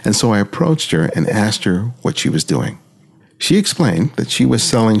there, and so I approached her and asked her what she was doing. She explained that she was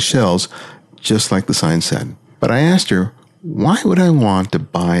selling shells just like the sign said. But I asked her, why would I want to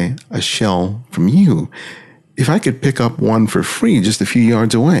buy a shell from you if I could pick up one for free just a few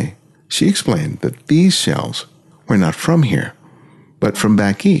yards away? She explained that these shells were not from here, but from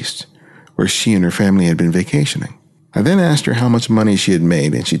back east, where she and her family had been vacationing. I then asked her how much money she had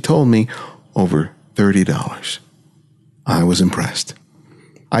made, and she told me over $30. I was impressed.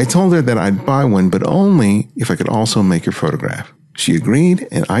 I told her that I'd buy one, but only if I could also make her photograph. She agreed,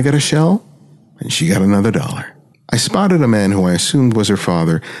 and I got a shell, and she got another $1. I spotted a man who I assumed was her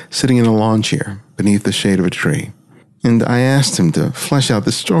father sitting in a lawn chair beneath the shade of a tree, and I asked him to flesh out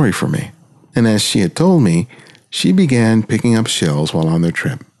the story for me. And as she had told me, she began picking up shells while on their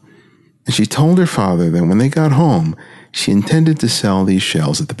trip. And she told her father that when they got home, she intended to sell these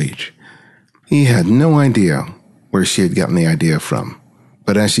shells at the beach. He had no idea where she had gotten the idea from.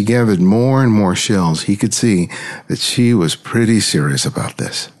 But as she gathered more and more shells, he could see that she was pretty serious about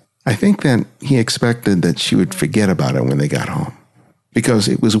this. I think that he expected that she would forget about it when they got home, because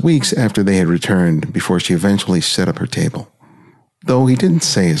it was weeks after they had returned before she eventually set up her table. Though he didn't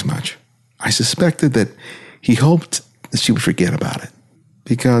say as much, I suspected that he hoped that she would forget about it.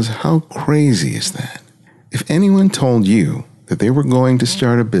 Because how crazy is that? If anyone told you that they were going to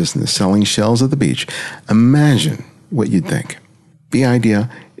start a business selling shells at the beach, imagine what you'd think. The idea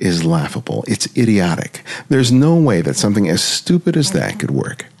is laughable. It's idiotic. There's no way that something as stupid as that could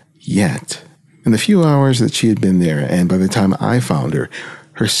work. Yet, in the few hours that she had been there, and by the time I found her,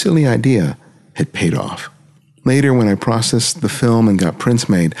 her silly idea had paid off. Later, when I processed the film and got prints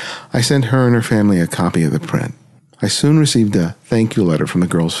made, I sent her and her family a copy of the print. I soon received a thank you letter from the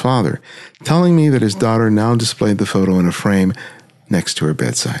girl's father, telling me that his daughter now displayed the photo in a frame next to her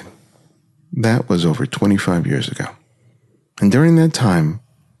bedside. That was over 25 years ago. And during that time,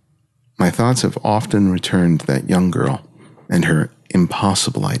 my thoughts have often returned to that young girl and her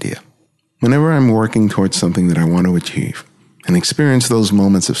impossible idea. Whenever I'm working towards something that I want to achieve and experience those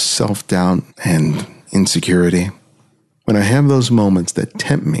moments of self-doubt and insecurity, when I have those moments that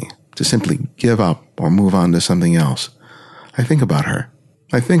tempt me to simply give up or move on to something else, I think about her.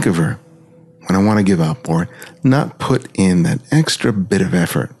 I think of her when I want to give up or not put in that extra bit of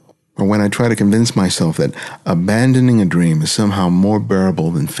effort, or when I try to convince myself that abandoning a dream is somehow more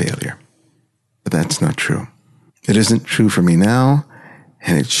bearable than failure. But that's not true. It isn't true for me now,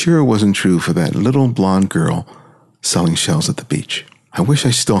 and it sure wasn't true for that little blonde girl selling shells at the beach. I wish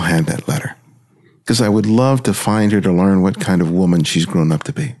I still had that letter, because I would love to find her to learn what kind of woman she's grown up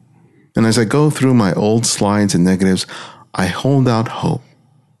to be. And as I go through my old slides and negatives, I hold out hope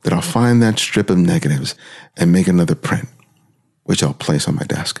that I'll find that strip of negatives and make another print, which I'll place on my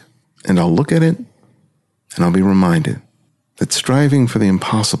desk. And I'll look at it, and I'll be reminded that striving for the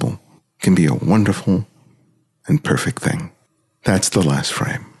impossible can be a wonderful and perfect thing. That's the last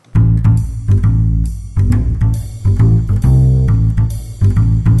frame.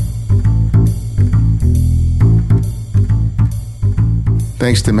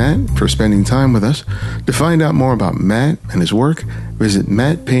 Thanks to Matt for spending time with us. To find out more about Matt and his work, visit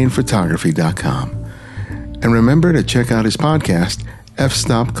mattpaynephotography.com. And remember to check out his podcast,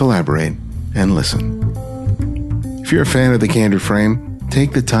 F-Stop, Collaborate, and Listen. If you're a fan of The Candid Frame,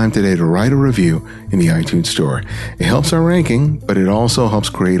 take the time today to write a review in the iTunes Store. It helps our ranking, but it also helps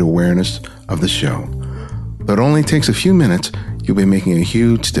create awareness of the show. Though it only takes a few minutes, you'll be making a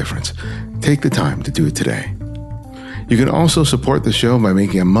huge difference. Take the time to do it today. You can also support the show by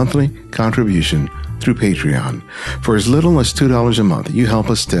making a monthly contribution through Patreon. For as little as $2 a month, you help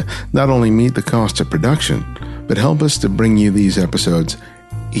us to not only meet the cost of production, but help us to bring you these episodes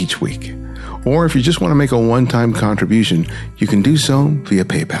each week. Or if you just want to make a one-time contribution, you can do so via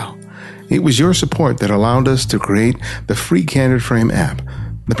PayPal. It was your support that allowed us to create the free Candid Frame app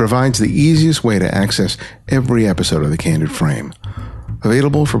that provides the easiest way to access every episode of The Candid Frame.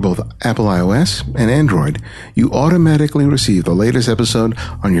 Available for both Apple iOS and Android, you automatically receive the latest episode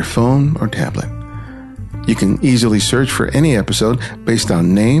on your phone or tablet. You can easily search for any episode based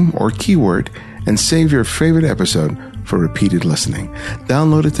on name or keyword and save your favorite episode for repeated listening.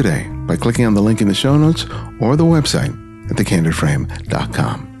 Download it today by clicking on the link in the show notes or the website at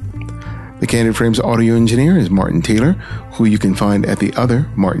thecandidframe.com. The Candid Frame's audio engineer is Martin Taylor, who you can find at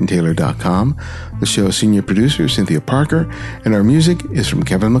theothermartintaylor.com. The show's senior producer is Cynthia Parker, and our music is from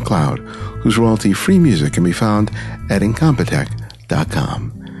Kevin MacLeod, whose royalty-free music can be found at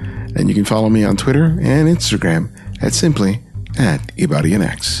incompetech.com. And you can follow me on Twitter and Instagram at simply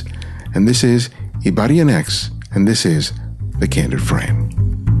 @IbadianX. And this is IbadianX, and this is The Candid Frame.